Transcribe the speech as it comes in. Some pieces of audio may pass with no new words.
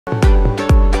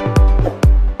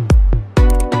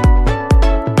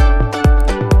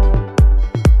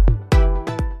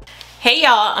Hey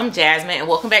y'all, I'm Jasmine and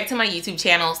welcome back to my YouTube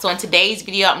channel. So in today's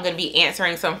video, I'm going to be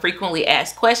answering some frequently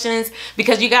asked questions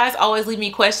because you guys always leave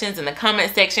me questions in the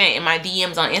comment section in my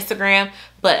DMs on Instagram,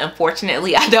 but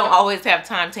unfortunately I don't always have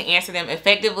time to answer them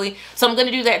effectively. So I'm going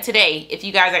to do that today. If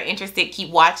you guys are interested, keep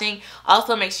watching.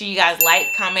 Also make sure you guys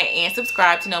like, comment, and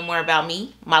subscribe to know more about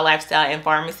me, my lifestyle in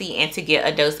pharmacy, and to get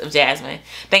a dose of Jasmine.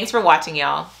 Thanks for watching,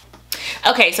 y'all.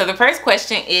 Okay, so the first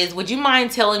question is, would you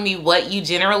mind telling me what you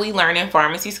generally learn in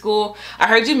pharmacy school? I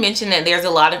heard you mention that there's a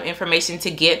lot of information to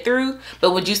get through,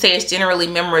 but would you say it's generally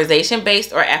memorization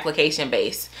based or application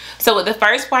based? So with the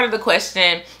first part of the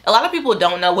question, a lot of people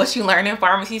don't know what you learn in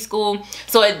pharmacy school.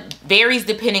 So it varies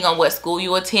depending on what school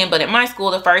you attend, but at my school,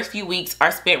 the first few weeks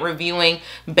are spent reviewing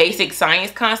basic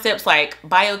science concepts like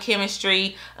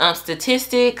biochemistry,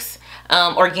 statistics,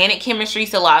 organic chemistry,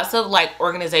 so lots of like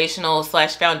organizational /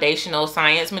 foundational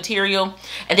science material.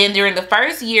 And then during the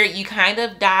first year, you kind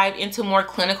of dive into more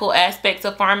clinical aspects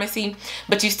of pharmacy,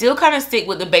 but you still kind of stick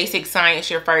with the basic science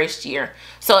your first year.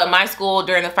 So at my school,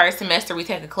 during the first semester, we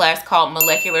take a class called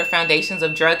Molecular Foundations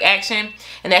of Drug Action,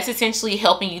 and that's essentially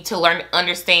helping you to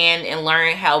understand and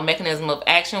learn how mechanism of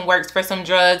action works for some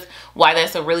drugs, why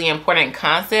that's a really important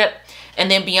concept. And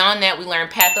then beyond that, we learn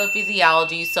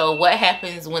pathophysiology. So what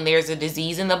happens when there's a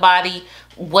disease in the body,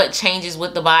 what changes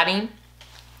with the body.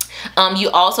 You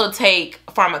also take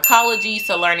pharmacology,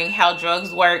 so learning how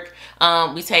drugs work.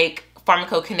 We take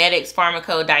pharmacokinetics,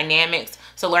 pharmacodynamics,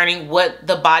 so learning what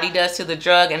the body does to the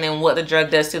drug and then what the drug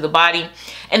does to the body.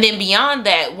 And then beyond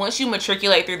that, once you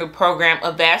matriculate through the program,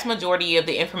 a vast majority of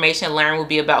the information learned will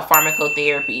be about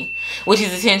pharmacotherapy, which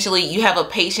is essentially you have a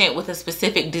patient with a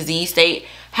specific disease state.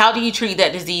 How do you treat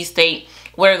that disease state?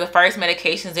 What are the first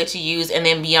medications that you use? And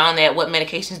then beyond that, what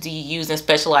medications do you use in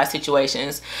specialized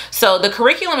situations? So the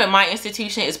curriculum at my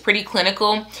institution is pretty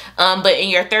clinical, but in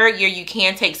your third year, you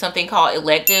can take something called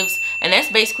electives. And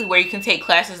that's basically where you can take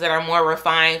classes that are more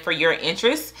refined for your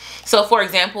interests. So for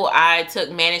example, I took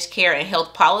managed care and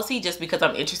health policy just because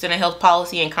I'm interested in health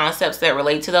policy and concepts that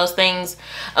relate to those things.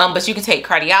 But you can take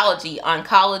cardiology,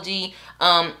 oncology,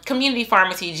 community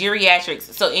pharmacy,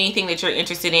 geriatrics. So anything that you're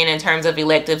interested in terms of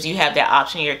electives, you have that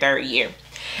option your third year.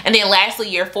 And then lastly,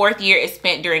 your fourth year is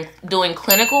spent doing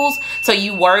clinicals. So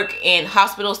you work in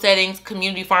hospital settings,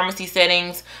 community pharmacy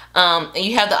settings, and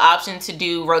you have the option to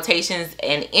do rotations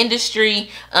in industry.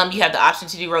 You have the option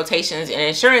to do rotations in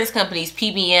insurance companies,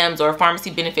 PBMs, or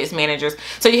pharmacy benefits managers.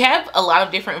 So you have a lot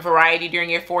of different variety during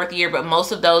your fourth year, but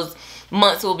most of those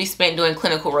months will be spent doing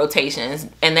clinical rotations,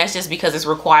 and that's just because it's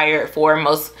required for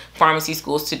most pharmacy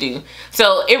schools to do.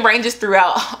 So it ranges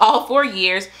throughout all 4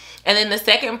 years. And then the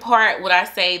second part, would I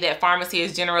say that pharmacy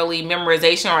is generally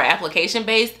memorization or application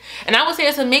based? And I would say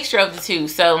it's a mixture of the two.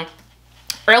 So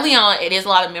early on, it is a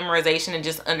lot of memorization and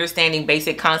just understanding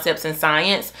basic concepts in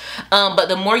science. But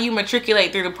the more you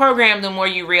matriculate through the program, the more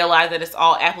you realize that it's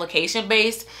all application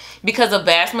based, because a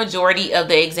vast majority of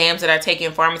the exams that I take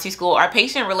in pharmacy school are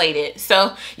patient related.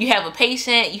 So you have a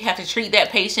patient, you have to treat that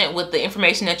patient with the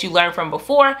information that you learned from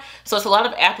before. So it's a lot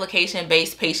of application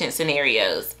based patient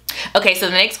scenarios. Okay, so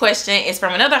the next question is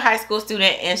from another high school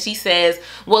student, and she says,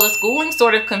 well, the schooling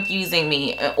sort of confusing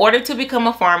me. In order to become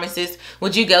a pharmacist,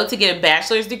 would you go to get a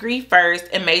bachelor's degree first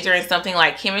and major in something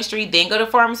like chemistry, then go to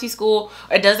pharmacy school,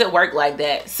 or does it work like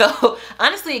that? So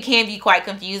honestly, it can be quite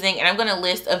confusing, and I'm going to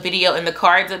list a video in the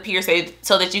cards up here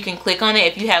so that you can click on it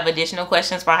if you have additional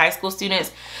questions for high school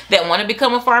students that want to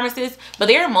become a pharmacist. But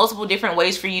there are multiple different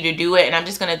ways for you to do it, and I'm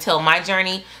just going to tell my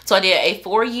journey. So I did a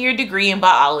 4-year degree in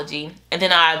biology, and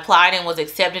then I applied and was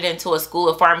accepted into a school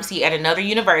of pharmacy at another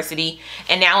university,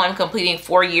 and now I'm completing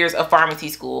 4 years of pharmacy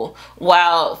school.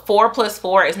 While 4 +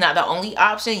 4 is not the only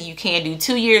option, you can do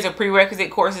 2 years of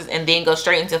prerequisite courses and then go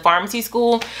straight into pharmacy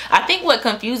school. I think what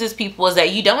confuses people is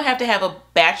that you don't have to have a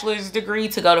bachelor's degree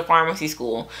to go to pharmacy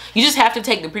school. You just have to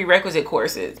take the prerequisite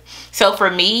courses. So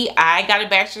for me, I got a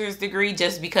bachelor's degree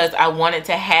just because I wanted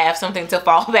to have something to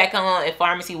fall back on if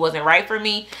pharmacy wasn't right for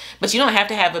me. But you don't have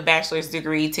to have a bachelor's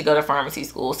degree to go to pharmacy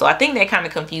school. So I think that kind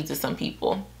of confuses some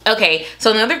people. Okay,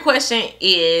 so another question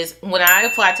is, when I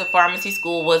applied to pharmacy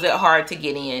school, was it hard to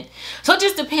get in? So it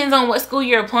just depends on what school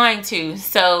you're applying to.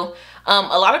 So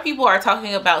a lot of people are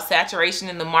talking about saturation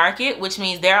in the market, which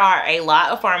means there are a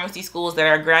lot of pharmacy schools that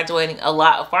are graduating a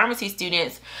lot of pharmacy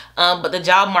students, but the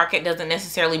job market doesn't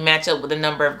necessarily match up with the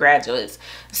number of graduates.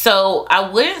 So I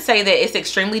wouldn't say that it's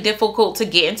extremely difficult to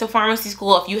get into pharmacy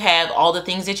school if you have all the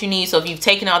things that you need. So if you've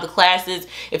taken all the classes,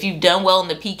 if you've done well in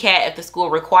the PCAT, if the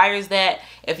school requires that,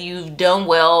 if you've done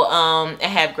well and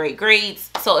have great grades.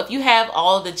 So if you have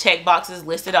all the check boxes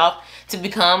listed off to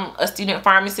become a student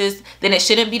pharmacist, then it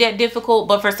shouldn't be that difficult.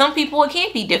 But for some people, it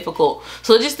can be difficult.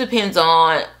 So it just depends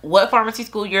on what pharmacy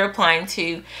school you're applying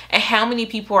to and how many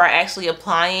people are actually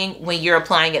applying when you're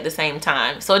applying at the same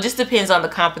time. So it just depends on the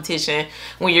competition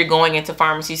when you're going into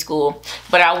pharmacy school.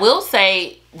 But I will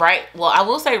say, I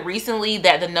will say recently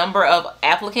that the number of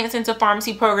applicants into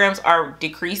pharmacy programs are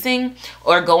decreasing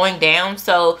or going down.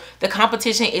 So the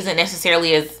competition isn't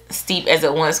necessarily as steep as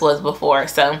it once was before.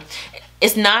 So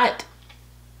it's not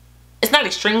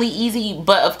extremely easy,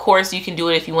 but of course you can do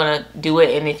it if you want to do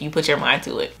it and if you put your mind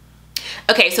to it.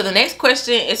 Okay, so the next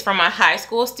question is from a high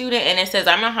school student, and it says,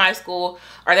 I'm in high school.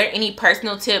 Are there any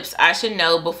personal tips I should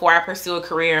know before I pursue a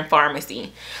career in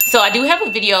pharmacy? So I do have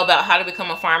a video about how to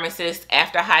become a pharmacist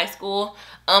after high school.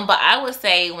 But I would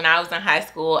say when I was in high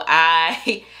school,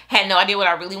 I had no idea what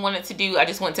I really wanted to do. I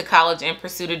just went to college and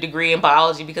pursued a degree in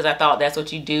biology because I thought that's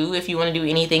what you do if you want to do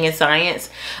anything in science.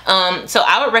 So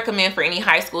I would recommend for any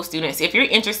high school students, if you're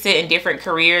interested in different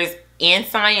careers in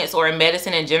science or in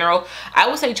medicine in general, I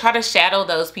would say try to shadow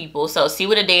those people. So see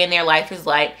what a day in their life is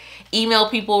like. Email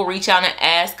people, reach out and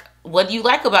ask, what do you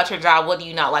like about your job? What do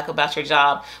you not like about your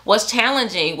job? What's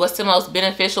challenging? What's the most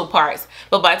beneficial parts?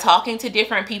 But by talking to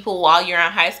different people while you're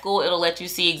in high school, it'll let you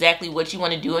see exactly what you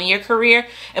want to do in your career.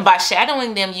 And by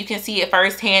shadowing them, you can see it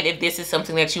firsthand if this is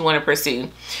something that you want to pursue.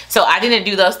 So I didn't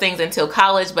do those things until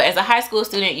college, but as a high school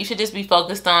student, you should just be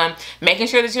focused on making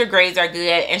sure that your grades are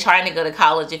good and trying to go to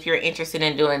college if you're interested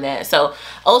in doing that. So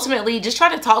ultimately, just try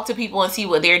to talk to people and see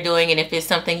what they're doing and if it's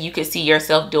something you could see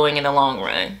yourself doing in the long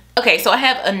run. Okay, so I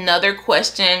have another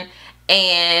question,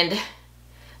 and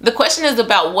the question is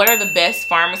about what are the best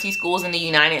pharmacy schools in the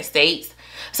United States.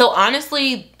 So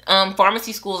honestly,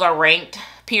 pharmacy schools are ranked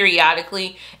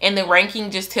periodically, and the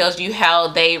ranking just tells you how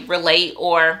they relate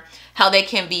or how they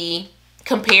can be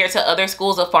compared to other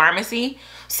schools of pharmacy.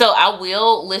 So I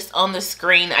will list on the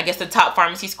screen, I guess, the top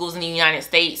pharmacy schools in the United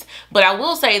States, but I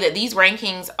will say that these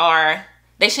rankings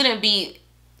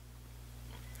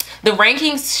the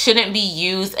rankings shouldn't be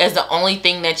used as the only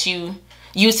thing that you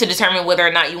use to determine whether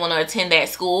or not you want to attend that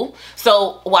school.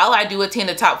 So while I do attend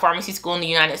the top pharmacy school in the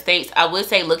United States, I would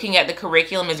say looking at the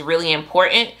curriculum is really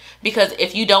important, because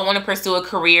if you don't want to pursue a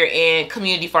career in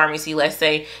community pharmacy, let's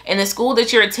say, and the school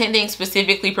that you're attending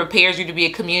specifically prepares you to be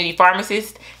a community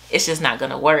pharmacist, it's just not going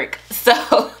to work. So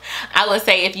I would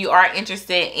say if you are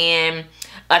interested in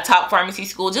a top pharmacy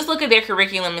school, just look at their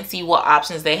curriculum and see what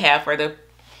options they have for the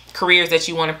careers that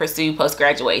you want to pursue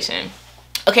post-graduation.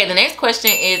 Okay, the next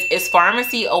question is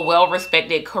pharmacy a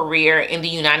well-respected career in the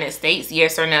United States?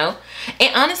 Yes or no?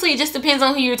 And honestly, it just depends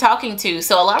on who you're talking to.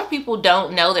 So a lot of people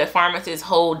don't know that pharmacists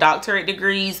hold doctorate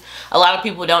degrees. A lot of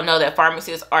people don't know that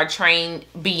pharmacists are trained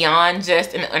beyond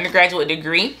just an undergraduate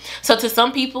degree. So to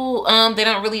some people, they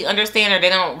don't really understand, or they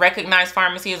don't recognize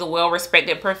pharmacy as a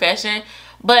well-respected profession.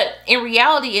 But in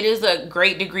reality, it is a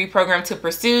great degree program to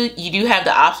pursue. You do have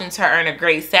the option to earn a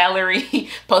great salary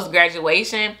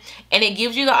post-graduation, and it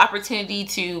gives you the opportunity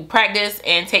to practice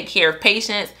and take care of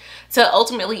patients to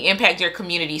ultimately impact your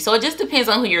community. So it just depends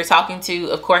on who you're talking to.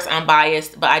 Of course, I'm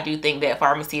biased, but I do think that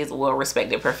pharmacy is a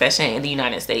well-respected profession in the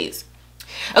United States.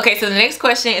 Okay, so the next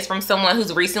question is from someone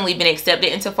who's recently been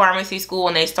accepted into pharmacy school,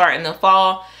 and they start in the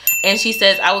fall. And she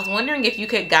says, I was wondering if you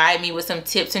could guide me with some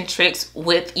tips and tricks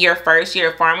with your first year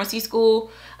of pharmacy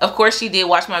school. Of course, she did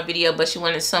watch my video, but she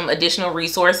wanted some additional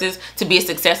resources to be a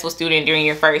successful student during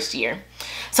your first year.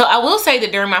 So I will say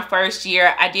that during my first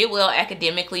year, I did well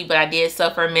academically, but I did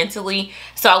suffer mentally.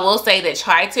 So I will say that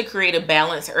try to create a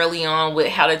balance early on with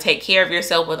how to take care of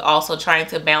yourself, with also trying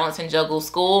to balance and juggle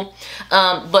school.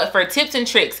 But for tips and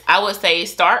tricks, I would say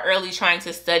start early trying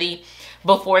to study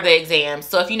before the exam.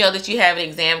 So if you know that you have an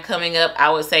exam coming up,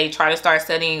 I would say try to start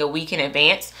studying a week in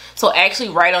advance. So actually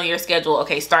write on your schedule,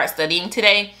 okay, start studying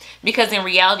today, because in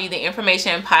reality the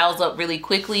information piles up really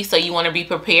quickly, so you want to be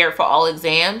prepared for all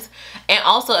exams. And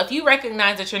also, if you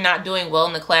recognize that you're not doing well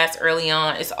in the class early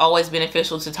on, it's always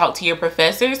beneficial to talk to your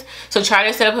professors. So try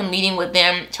to set up a meeting with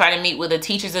them, try to meet with a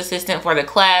teacher's assistant for the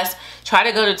class, try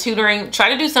to go to tutoring, try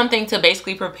to do something to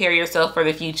basically prepare yourself for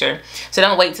the future. So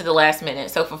don't wait to the last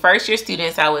minute. So for first year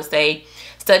students, I would say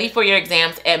study for your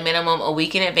exams at minimum a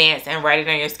week in advance and write it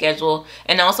on your schedule.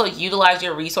 And also utilize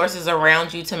your resources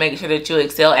around you to make sure that you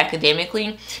excel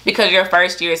academically, because your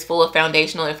first year is full of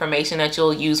foundational information that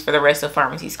you'll use for the rest of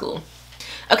pharmacy school.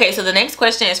 Okay, so the next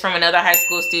question is from another high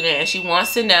school student, and she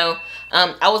wants to know,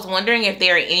 I was wondering if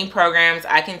there are any programs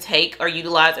I can take or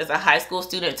utilize as a high school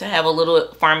student to have a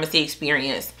little pharmacy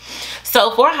experience.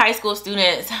 So for high school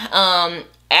students,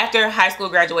 after high school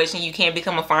graduation, you can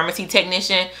become a pharmacy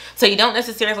technician. So you don't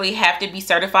necessarily have to be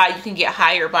certified. You can get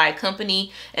hired by a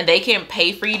company and they can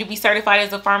pay for you to be certified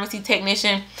as a pharmacy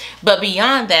technician. But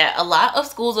beyond that, a lot of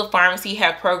schools of pharmacy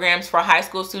have programs for high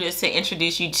school students to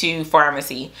introduce you to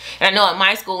pharmacy. And I know at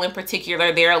my school in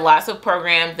particular, there are lots of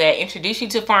programs that introduce you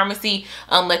to pharmacy,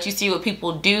 let you see what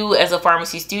people do as a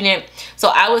pharmacy student.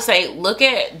 So I would say look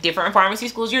at different pharmacy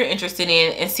schools you're interested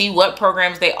in and see what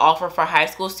programs they offer for high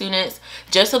school students,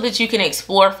 just so that you can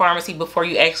explore pharmacy before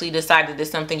you actually decide that it's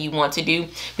something you want to do,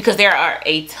 because there are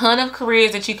a ton of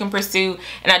careers that you can pursue,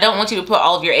 and I don't want you to put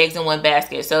all of your eggs in one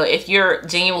basket. So if you're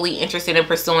genuinely interested in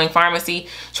pursuing pharmacy,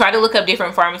 try to look up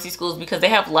different pharmacy schools, because they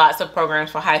have lots of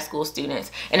programs for high school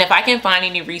students. And if I can find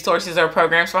any resources or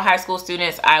programs for high school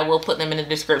students, I will put them in the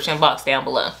description box down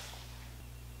below.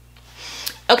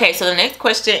 Okay, so the next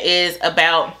question is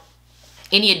about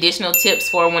any additional tips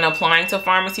for when applying to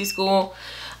pharmacy school.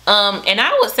 And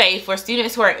I would say for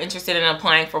students who are interested in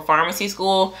applying for pharmacy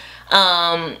school,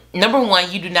 number one,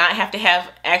 you do not have to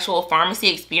have actual pharmacy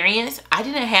experience. I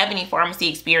didn't have any pharmacy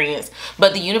experience,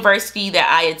 but the university that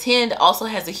I attend also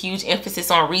has a huge emphasis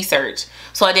on research.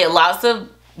 So I did lots of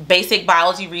basic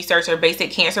biology research or basic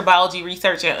cancer biology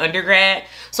research in undergrad.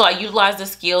 So I utilized the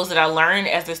skills that I learned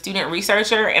as a student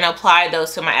researcher and applied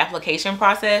those to my application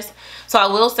process. So I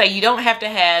will say you don't have to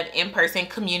have in-person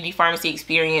community pharmacy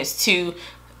experience to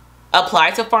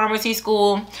apply to pharmacy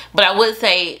school, but I would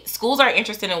say schools are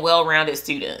interested in well-rounded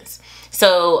students.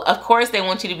 So of course they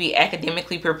want you to be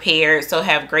academically prepared, so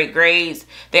have great grades.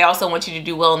 They also want you to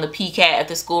do well in the PCAT if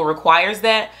the school requires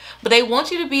that, but they want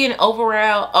you to be an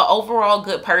overall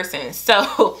good person.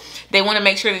 So they want to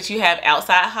make sure that you have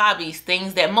outside hobbies,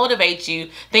 things that motivate you,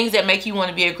 things that make you want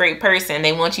to be a great person.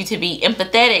 They want you to be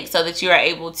empathetic so that you are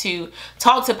able to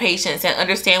talk to patients and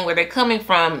understand where they're coming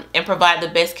from and provide the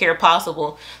best care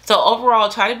possible. So overall,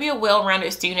 try to be a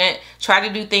well-rounded student. Try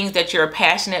to do things that you're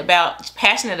passionate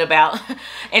about,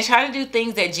 and try to do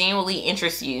things that genuinely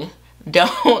interest you.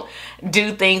 Don't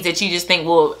do things that you just think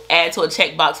will add to a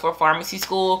checkbox for pharmacy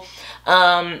school.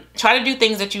 Try to do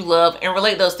things that you love and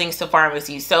relate those things to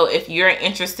pharmacy. So if you're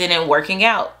interested in working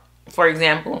out, for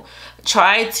example,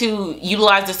 try to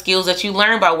utilize the skills that you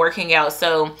learn by working out.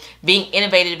 So being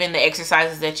innovative in the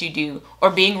exercises that you do, or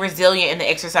being resilient in the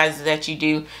exercises that you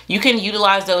do, you can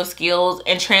utilize those skills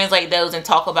and translate those and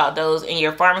talk about those in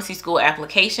your pharmacy school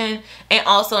application and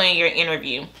also in your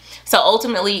interview. So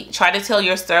ultimately, try to tell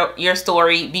your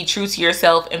story, be true to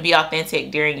yourself, and be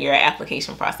authentic during your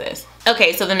application process.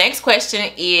 Okay, so the next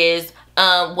question is,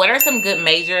 what are some good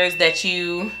majors that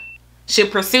you should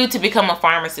pursue to become a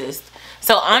pharmacist?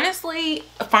 So honestly,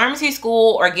 a pharmacy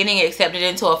school or getting accepted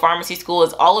into a pharmacy school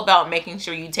is all about making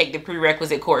sure you take the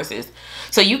prerequisite courses.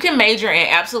 So you can major in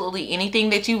absolutely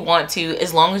anything that you want to,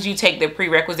 as long as you take the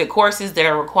prerequisite courses that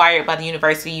are required by the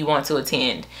university you want to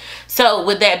attend. So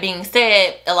with that being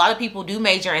said, a lot of people do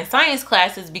major in science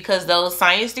classes because those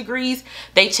science degrees,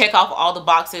 they check off all the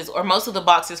boxes or most of the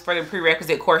boxes for the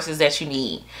prerequisite courses that you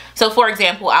need. So for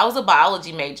example, I was a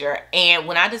biology major, and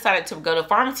when I decided to go to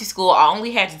pharmacy school, I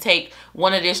only had to take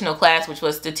one additional class, which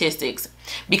was statistics,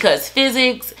 because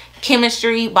physics,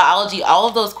 chemistry, biology, all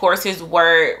of those courses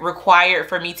were required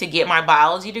for me to get my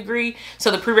biology degree.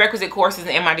 So the prerequisite courses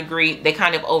in my degree, they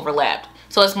kind of overlapped.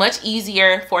 So it's much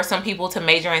easier for some people to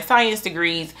major in science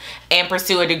degrees and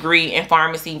pursue a degree in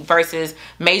pharmacy versus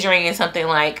majoring in something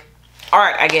like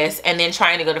art, I guess, and then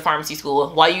trying to go to pharmacy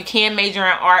school. While you can major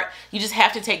in art, you just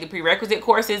have to take the prerequisite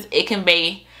courses. It can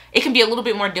be a little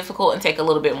bit more difficult and take a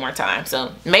little bit more time.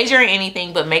 So major in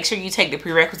anything, but make sure you take the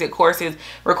prerequisite courses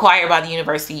required by the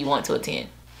university you want to attend.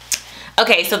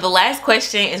 Okay, so the last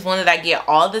question is one that I get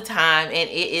all the time, and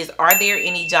it is, are there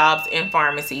any jobs in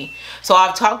pharmacy? So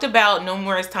I've talked about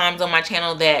numerous times on my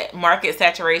channel that market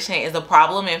saturation is a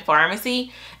problem in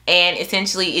pharmacy. And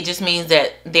essentially, it just means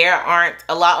that there aren't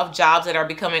a lot of jobs that are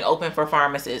becoming open for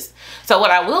pharmacists. So what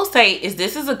I will say is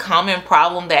this is a common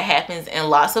problem that happens in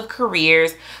lots of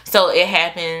careers. So it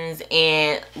happens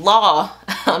in law,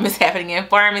 it's happening in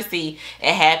pharmacy,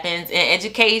 it happens in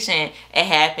education, it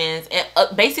happens in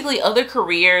basically other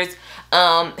careers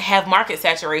have market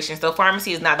saturation. So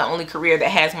pharmacy is not the only career that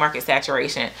has market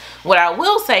saturation. What I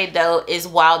will say though is,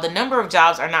 while the number of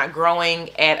jobs are not growing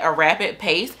at a rapid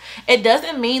pace, it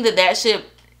doesn't mean that that should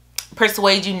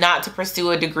persuade you not to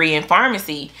pursue a degree in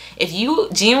pharmacy. If you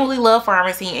genuinely love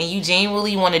pharmacy and you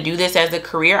genuinely want to do this as a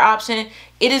career option,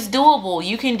 it is doable.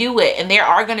 You can do it, and there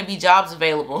are going to be jobs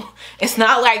available. It's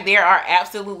not like there are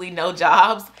absolutely no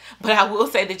jobs, but I will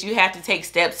say that you have to take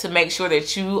steps to make sure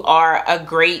that you are a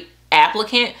great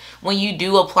applicant when you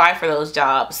do apply for those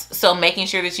jobs. So making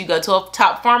sure that you go to a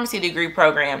top pharmacy degree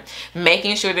program,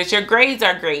 making sure that your grades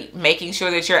are great, making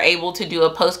sure that you're able to do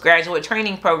a postgraduate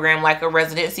training program like a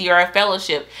residency or a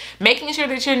fellowship, making sure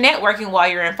that you're networking while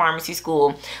you're in pharmacy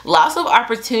school. Lots of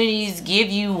opportunities give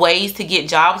you ways to get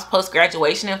jobs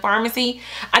post-graduation in pharmacy.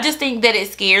 I just think that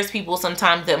it scares people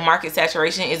sometimes that market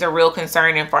saturation is a real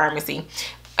concern in pharmacy.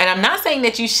 And I'm not saying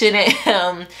that you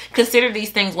shouldn't consider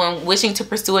these things when wishing to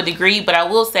pursue a degree, but I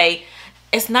will say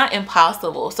it's not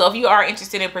impossible. So if you are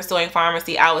interested in pursuing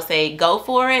pharmacy, I would say go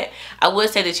for it. I would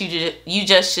say that you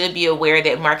just should be aware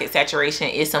that market saturation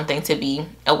is something to be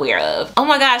aware of. Oh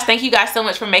my gosh, thank you guys so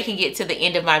much for making it to the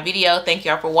end of my video. Thank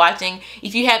y'all for watching.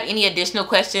 If you have any additional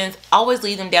questions, always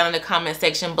leave them down in the comment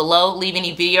section below. Leave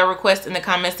any video requests in the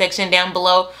comment section down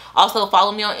below. Also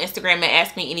follow me on Instagram and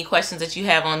ask me any questions that you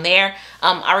have on there.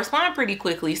 I respond pretty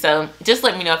quickly, so just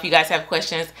let me know if you guys have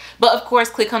questions. But of course,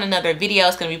 click on another video.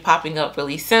 It's going to be popping up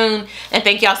really soon. And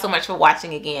thank y'all so much for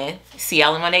watching again. See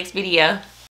y'all in my next video.